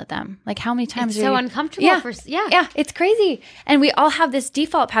smile at them. How many times it's so uncomfortable. Yeah, it's crazy. And we all have this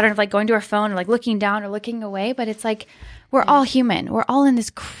default pattern of going to our phone or looking down or looking away, but it's we're all human. We're all in this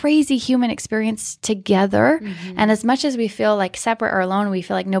crazy human experience together. And as much as we feel separate or alone, we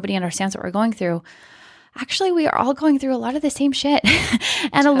feel nobody understands what we're going through. Actually, we are all going through a lot of the same shit.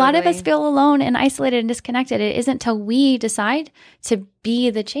 And a lot of us feel alone and isolated and disconnected. It isn't until we decide to be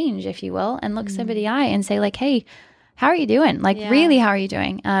the change, if you will, and look somebody in the eye and say hey, how are you doing? Like, really, how are you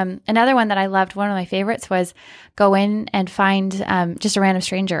doing? Another one that I loved, one of my favorites was go in and find just a random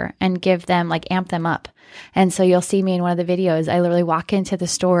stranger and give them, like, amp them up. And so you'll see me in one of the videos. I literally walk into the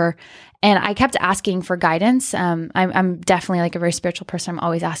store and I kept asking for guidance. I'm definitely like a very spiritual person. I'm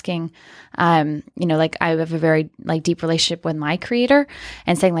always asking, like I have a very like deep relationship with my creator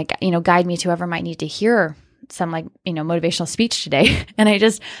and saying like, guide me to whoever might need to hear some like, motivational speech today. And I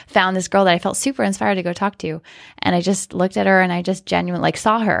just found this girl that I felt super inspired to go talk to. And I just looked at her and I just genuinely like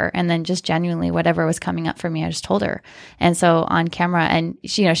saw her. And then just genuinely whatever was coming up for me, I just told her. And so on camera, and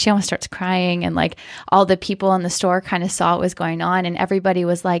she almost starts crying, and like all the people in the store kind of saw what was going on, and everybody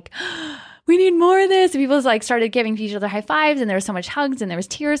was like, we need more of this. And people like started giving each other high fives, and there was so much hugs and there was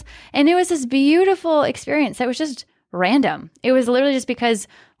tears. And it was this beautiful experience that was just random. It was literally just because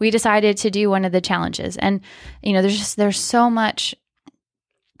we decided to do one of the challenges. And, there's so much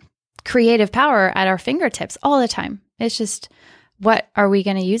creative power at our fingertips all the time. It's just, what are we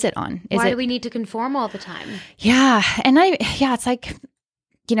going to use it on? Why do we need to conform all the time? Yeah. And it's like,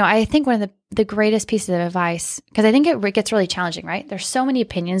 I think one of the greatest pieces of advice, because I think it gets really challenging, right? There's so many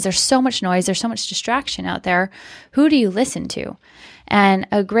opinions. There's so much noise. There's so much distraction out there. Who do you listen to? And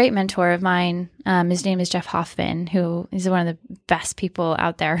a great mentor of mine, his name is Jeff Hoffman, who is one of the best people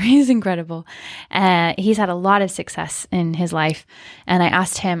out there. He's incredible. He's had a lot of success in his life. And I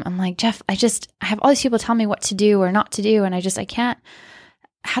asked him, I'm like, Jeff, I have all these people tell me what to do or not to do. And I can't.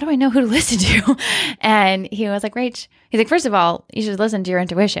 How do I know who to listen to? And he was like, Rach, he's like, first of all, you should listen to your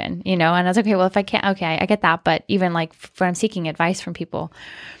intuition, And I was like, okay, well, if I can't, okay, I get that. But even like when I'm seeking advice from people,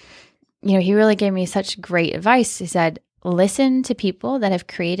 he really gave me such great advice. He said, listen to people that have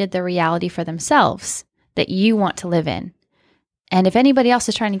created the reality for themselves that you want to live in. And if anybody else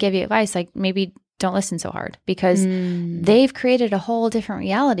is trying to give you advice, like maybe don't listen so hard, because they've created a whole different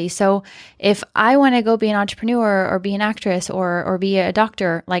reality. So if I want to go be an entrepreneur or be an actress or be a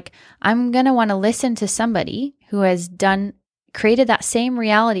doctor, like I'm going to want to listen to somebody who has created that same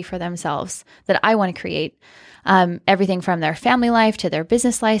reality for themselves that I want to create. Everything from their family life to their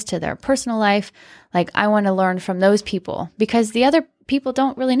business life to their personal life. Like I want to learn from those people, because the other people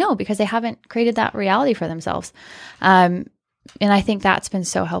don't really know, because they haven't created that reality for themselves. And I think that's been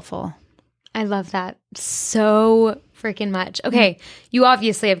so helpful. I love that so freaking much. Okay, you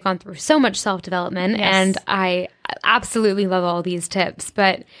obviously have gone through so much self-development, and I absolutely love all these tips.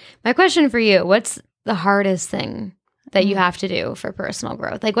 But my question for you, what's the hardest thing that you have to do for personal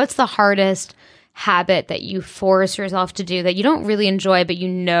growth? Like, what's the hardest habit that you force yourself to do that you don't really enjoy, but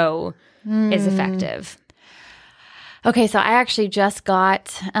is effective? Okay, so I actually just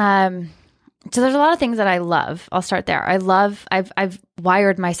got... So there's a lot of things that I love. I'll start there. I've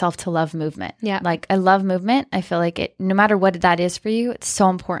wired myself to love movement. Yeah. Like I love movement. I feel like it, no matter what that is for you, it's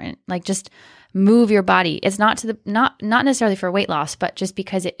so important. Like just move your body. It's not necessarily for weight loss, but just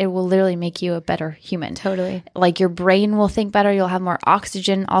because it will literally make you a better human. Totally. Like your brain will think better. You'll have more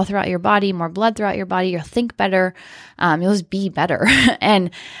oxygen all throughout your body, more blood throughout your body. You'll think better. You'll just be better. And,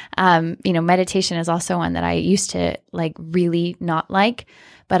 meditation is also one that I used to like really not like,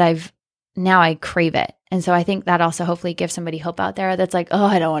 but now I crave it. And so I think that also hopefully gives somebody hope out there that's like, oh,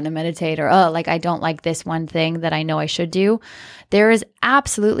 I don't want to meditate, or, oh, like I don't like this one thing that I know I should do. There is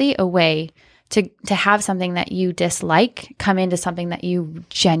absolutely a way to have something that you dislike come into something that you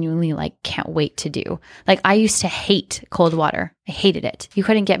genuinely like can't wait to do. Like I used to hate cold water. I hated it. You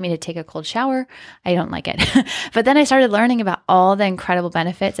couldn't get me to take a cold shower. I don't like it. But then I started learning about all the incredible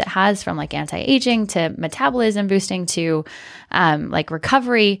benefits it has, from like anti-aging to metabolism boosting to like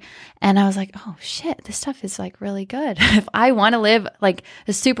recovery. And I was like, oh shit, this stuff is like really good. If I want to live like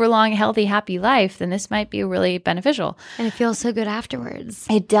a super long, healthy, happy life, then this might be really beneficial. And it feels so good afterwards.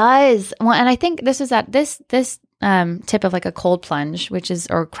 It does. Well, and I think this tip of like a cold plunge,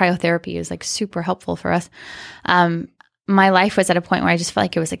 or cryotherapy, is like super helpful for us. My life was at a point where I just felt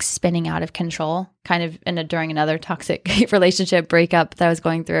like it was like spinning out of control, kind of during another toxic relationship breakup that I was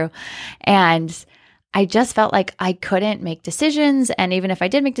going through. And I just felt like I couldn't make decisions. And even if I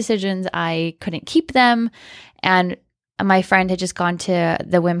did make decisions, I couldn't keep them. And my friend had just gone to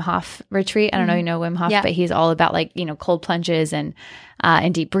the Wim Hof retreat. I don't know if you know Wim Hof, but he's all about like, cold plunges and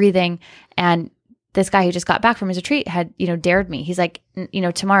deep breathing. And this guy who just got back from his retreat had, dared me. He's like,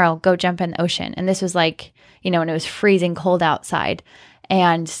 tomorrow go jump in the ocean. And this was like, and it was freezing cold outside.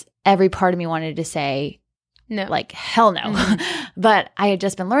 And every part of me wanted to say, no, like, hell no. Mm-hmm. But I had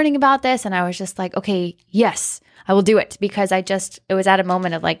just been learning about this, and I was just like, okay, yes, I will do it, because it was at a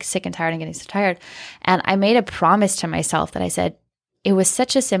moment of like sick and tired and getting so tired. And I made a promise to myself that I said, it was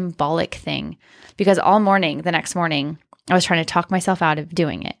such a symbolic thing, because all morning, the next morning, I was trying to talk myself out of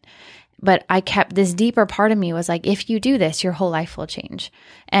doing it. but I kept this deeper part of me was like, if you do this, your whole life will change.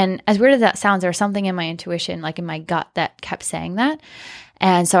 And as weird as that sounds, there was something in my intuition, like in my gut, that kept saying that.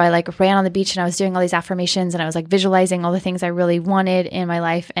 And so I like ran on the beach and I was doing all these affirmations and I was like visualizing all the things I really wanted in my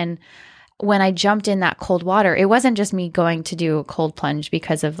life. And when I jumped in that cold water, it wasn't just me going to do a cold plunge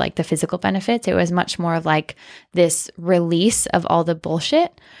because of like the physical benefits. It was much more of like this release of all the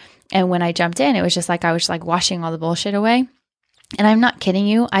bullshit. And when I jumped in, it was just like I was like washing all the bullshit away. And I'm not kidding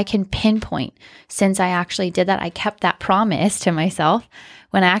you. I can pinpoint since I actually did that. I kept that promise to myself.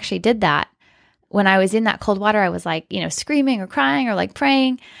 When I actually did that, when I was in that cold water, I was like, screaming or crying or like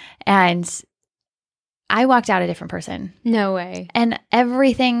praying. And I walked out a different person. No way. And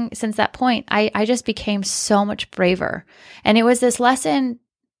everything since that point, I just became so much braver. And it was this lesson,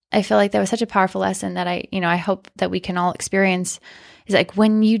 I feel like that was such a powerful lesson that I hope that we can all experience, is like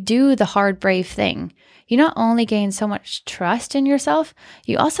when you do the hard, brave thing, you not only gain so much trust in yourself,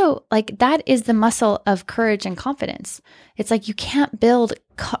 you also like that is the muscle of courage and confidence. It's like you can't build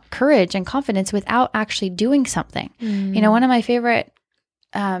courage and confidence without actually doing something. One of my favorite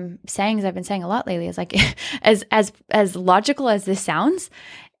sayings I've been saying a lot lately is like, as logical as this sounds,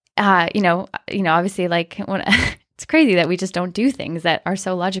 obviously like when it's crazy that we just don't do things that are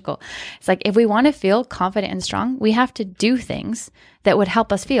so logical. It's like, if we want to feel confident and strong, we have to do things that would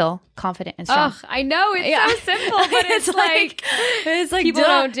help us feel confident and strong. Oh, I know it's so simple, but it's like people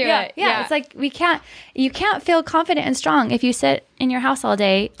don't do it. Yeah. It's like you can't feel confident and strong if you sit in your house all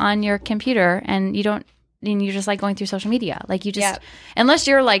day on your computer and you're just like going through social media. Like you just, unless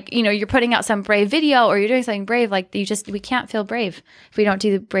you're like, you're putting out some brave video or you're doing something brave, like we can't feel brave if we don't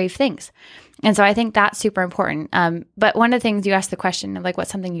do the brave things. And so I think that's super important. But one of the things you asked the question of like,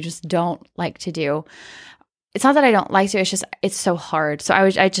 what's something you just don't like to do? It's not that I don't like to, it's just, it's so hard. So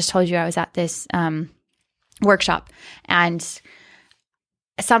I just told you I was at this workshop and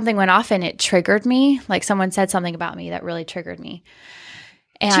something went off and it triggered me. Like someone said something about me that really triggered me.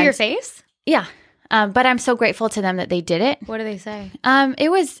 And to your face? Yeah. But I'm so grateful to them that they did it. What do they say? It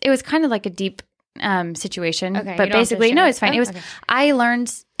was kind of like a deep situation, okay, but basically, no, it's fine. Oh, it was, okay. I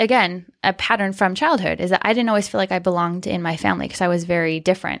learned again, a pattern from childhood is that I didn't always feel like I belonged in my family because I was very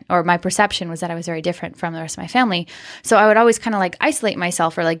different, or my perception was that I was very different from the rest of my family. So I would always kind of like isolate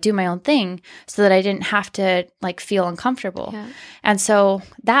myself or like do my own thing so that I didn't have to like feel uncomfortable. Yeah. And so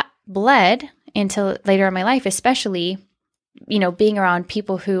that bled into later in my life, especially, being around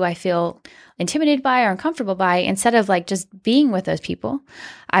people who I feel intimidated by or uncomfortable by. Instead of like just being with those people,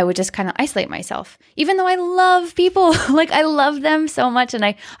 I would just kind of isolate myself, even though I love people. Like I love them so much. And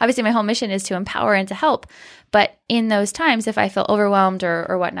obviously my whole mission is to empower and to help. But in those times, if I felt overwhelmed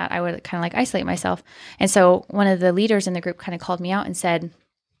or whatnot, I would kind of like isolate myself. And so one of the leaders in the group kind of called me out and said,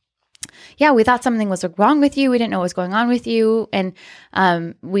 yeah, we thought something was wrong with you. We didn't know what was going on with you. And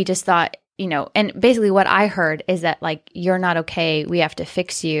we just thought, and basically what I heard is that like, you're not okay. We have to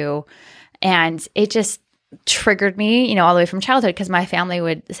fix you. And it just triggered me, all the way from childhood, because my family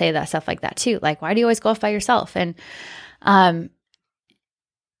would say that stuff like that too. Like, why do you always go off by yourself? And I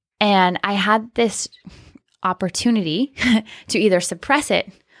had this opportunity to either suppress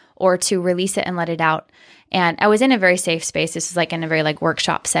it or to release it and let it out. And I was in a very safe space. This is like in a very like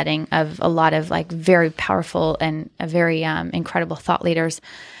workshop setting of a lot of like very powerful and a very incredible thought leaders.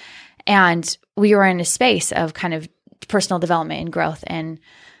 And we were in a space of kind of personal development and growth. And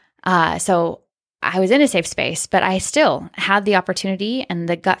so I was in a safe space, but I still had the opportunity and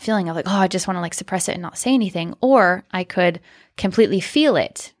the gut feeling of like, oh, I just want to like suppress it and not say anything. Or I could completely feel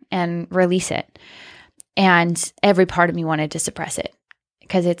it and release it. And every part of me wanted to suppress it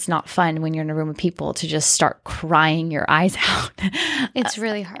because it's not fun when you're in a room of people to just start crying your eyes out. It's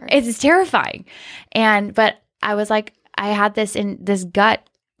really hard. It's terrifying. But I was like, I had this gut,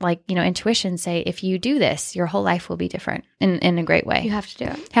 like, intuition say, if you do this, your whole life will be different in a great way. You have to do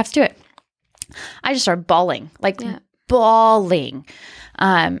it. Have to do it. I just started bawling, bawling.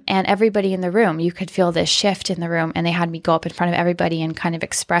 And everybody in the room, you could feel this shift in the room, and they had me go up in front of everybody and kind of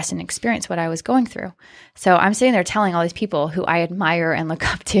express and experience what I was going through. So I'm sitting there telling all these people who I admire and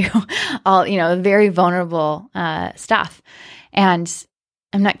look up to all, very vulnerable stuff. And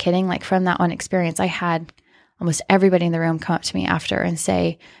I'm not kidding. Like from that one experience, I had almost everybody in the room come up to me after and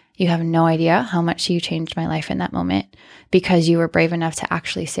say, you have no idea how much you changed my life in that moment because you were brave enough to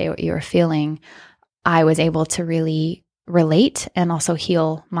actually say what you were feeling. I was able to really relate and also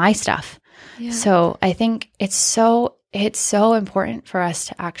heal my stuff. Yeah. So I think it's so important for us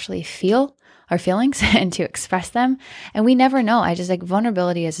to actually feel our feelings and to express them. And we never know. I just like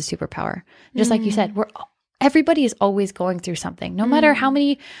vulnerability is a superpower. Just like you said, everybody is always going through something, no matter how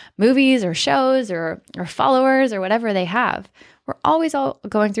many movies or shows or followers or whatever they have. We're always all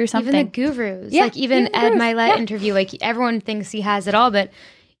going through something. Even the gurus. Like even Ed Milet interview, like everyone thinks he has it all. But,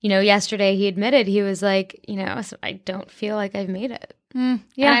 yesterday he admitted, he was like, I don't feel like I've made it. And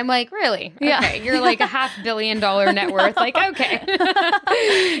I'm like, really? Okay. You're like $500 million net worth. Like, okay.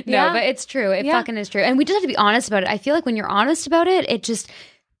 But it's true. It fucking is true. And we just have to be honest about it. I feel like when you're honest about it,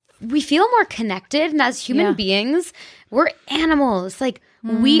 we feel more connected. And as human beings, we're animals. Like,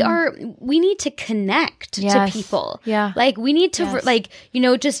 we need to connect to people. Yeah. Like, we need to,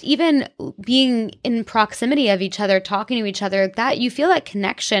 just even being in proximity of each other, talking to each other, that you feel that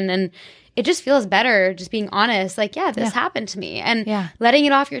connection, and it just feels better just being honest. Like, this happened to me, and letting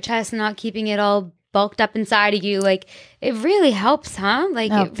it off your chest and not keeping it all bulked up inside of you. Like, it really helps, huh?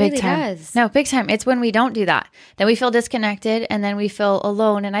 Like, it really does. No, big time. It's when we don't do that. Then we feel disconnected, and then we feel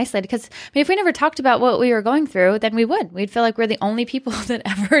alone and isolated. Because if we never talked about what we were going through, then we'd feel like we're the only people that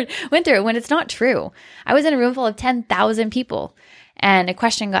ever went through it, when it's not true. I was in a room full of 10,000 people, and a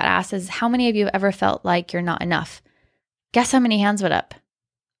question got asked is, how many of you have ever felt like you're not enough? Guess how many hands went up?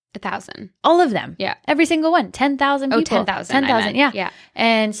 1,000. All of them. Yeah. Every single one. 10,000 people. 10,000. 10,000. Yeah.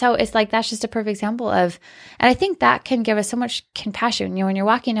 And so it's like, that's just a perfect example of, and I think that can give us so much compassion. When you're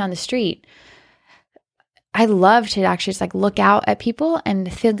walking down the street, I love to actually just like look out at people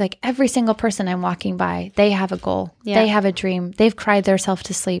and feel like every single person I'm walking by, they have a goal. Yeah. They have a dream. They've cried themselves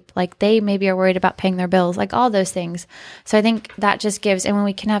to sleep. Like, they maybe are worried about paying their bills, like all those things. So I think that just gives, and when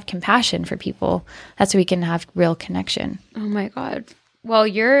we can have compassion for people, that's when we can have real connection. Oh my God. Well,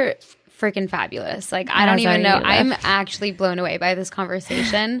 you're freaking fabulous. Like, I don't even know. I'm actually blown away by this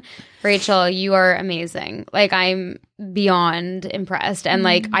conversation. Rachel, you are amazing. Like, I'm beyond impressed. And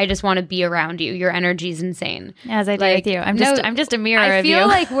like, I just want to be around you. Your energy is insane. As I do with you. I'm just a mirror of you.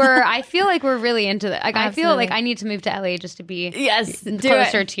 I feel like we're really into it. Like, absolutely. I feel like I need to move to LA just to be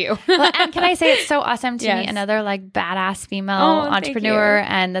closer to you. Well, and can I say, it's so awesome to meet another like badass female entrepreneur.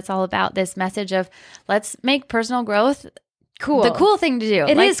 And that's all about this message of, let's make personal growth cool. The cool thing to do.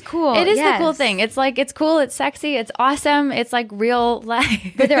 It is cool. It is the cool thing. It's like, it's cool. It's sexy. It's awesome. It's like real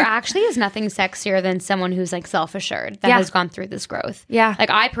life. But there actually is nothing sexier than someone who's like self-assured that has gone through this growth. Yeah.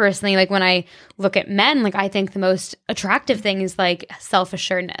 Like, I personally, like, when I look at men, like, I think the most attractive thing is like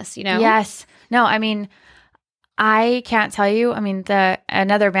self-assuredness, Yes. No, I mean, I can't tell you. I mean,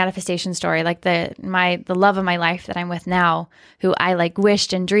 another manifestation story, like the love of my life that I'm with now, who I like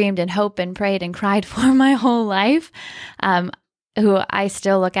wished and dreamed and hoped and prayed and cried for my whole life, who I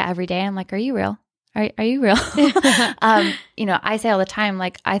still look at every day. I'm like, are you real? Are you real? I say all the time,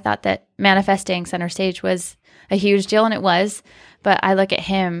 like, I thought that manifesting center stage was a huge deal, and it was, but I look at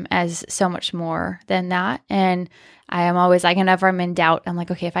him as so much more than that. And I am always like, whenever I'm in doubt, I'm like,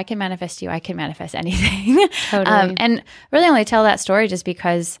 okay, if I can manifest you, I can manifest anything. Totally. And really only tell that story just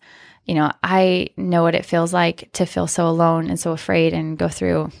because, I know what it feels like to feel so alone and so afraid and go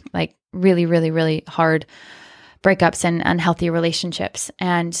through like really, really, really hard breakups and unhealthy relationships.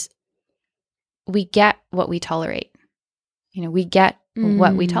 And we get what we tolerate. We get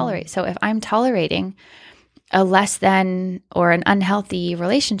what we tolerate. So if I'm tolerating a less than or an unhealthy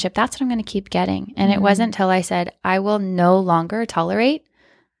relationship, that's what I'm going to keep getting. And it wasn't until I said, I will no longer tolerate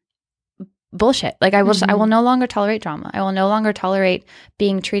bullshit. Like, I will no longer tolerate drama. I will no longer tolerate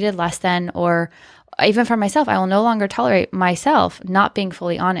being treated less than, or even for myself, I will no longer tolerate myself not being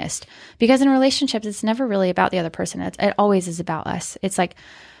fully honest. Because in relationships, it's never really about the other person. It always is about us. It's like,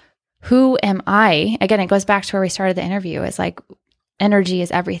 who am I? Again, it goes back to where we started the interview. It's like, energy is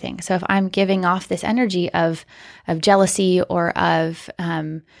everything. So if I'm giving off this energy of jealousy or of,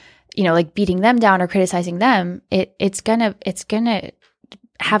 like beating them down or criticizing them, it's gonna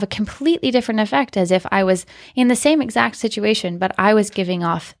have a completely different effect as if I was in the same exact situation, but I was giving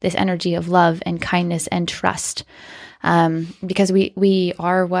off this energy of love and kindness and trust. Because we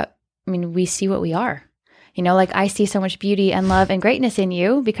see what we are. Like, I see so much beauty and love and greatness in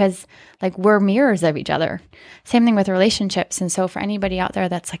you because like we're mirrors of each other. Same thing with relationships. And so for anybody out there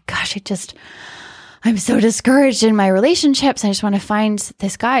that's like, gosh, I'm so discouraged in my relationships. I just want to find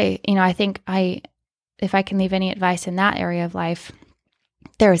this guy. I think if I can leave any advice in that area of life,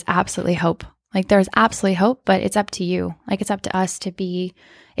 there is absolutely hope. Like, there's absolutely hope, but it's up to you. Like, it's up to us to be,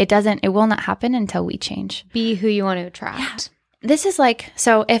 it will not happen until we change. Be who you want to attract. Yeah. This is like,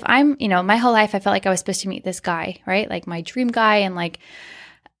 so if I'm, my whole life, I felt like I was supposed to meet this guy, right? Like my dream guy. And like,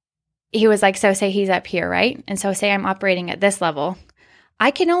 he was like, so say he's up here, right? And so say I'm operating at this level, I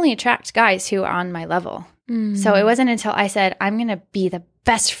can only attract guys who are on my level. So it wasn't until I said, I'm going to be the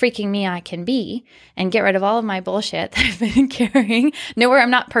best freaking me I can be and get rid of all of my bullshit that I've been carrying. Nowhere, I'm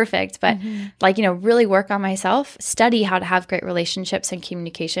not perfect, but really work on myself, study how to have great relationships and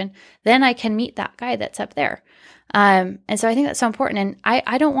communication. Then I can meet that guy that's up there. And so I think that's so important. And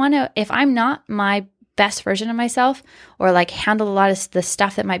I don't want to, if I'm not my best version of myself or like handle a lot of the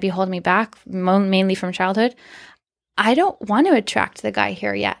stuff that might be holding me back, mainly from childhood, I don't want to attract the guy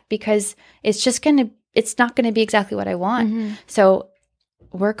here yet because it's not going to be exactly what I want. So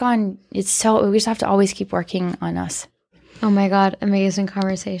we just have to always keep working on us. Oh my God. Amazing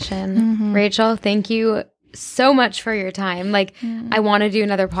conversation. Rachel, thank you so much for your time. Like, I want to do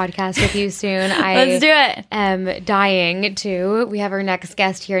another podcast with you soon. Let's do it. am dying to. We have our next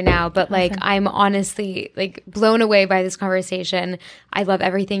guest here now, but like, I'm honestly like blown away by this conversation. I love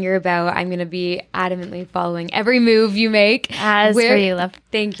everything you're about. I'm going to be adamantly following every move you make. As for you, love.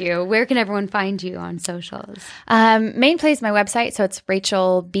 Thank you. Where can everyone find you on socials? Main place is my website. So it's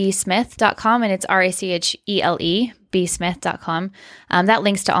rachelbsmith.com and it's RACHELE. bsmith.com. That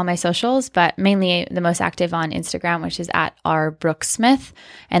links to all my socials, but mainly the most active on Instagram, which is at rbrooksmith.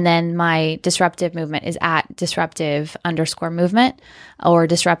 And then my disruptive movement is at disruptive_movement or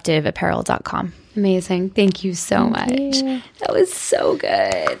disruptiveapparel.com. Amazing. Thank you so much. That was so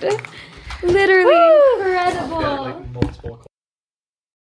good. Literally incredible.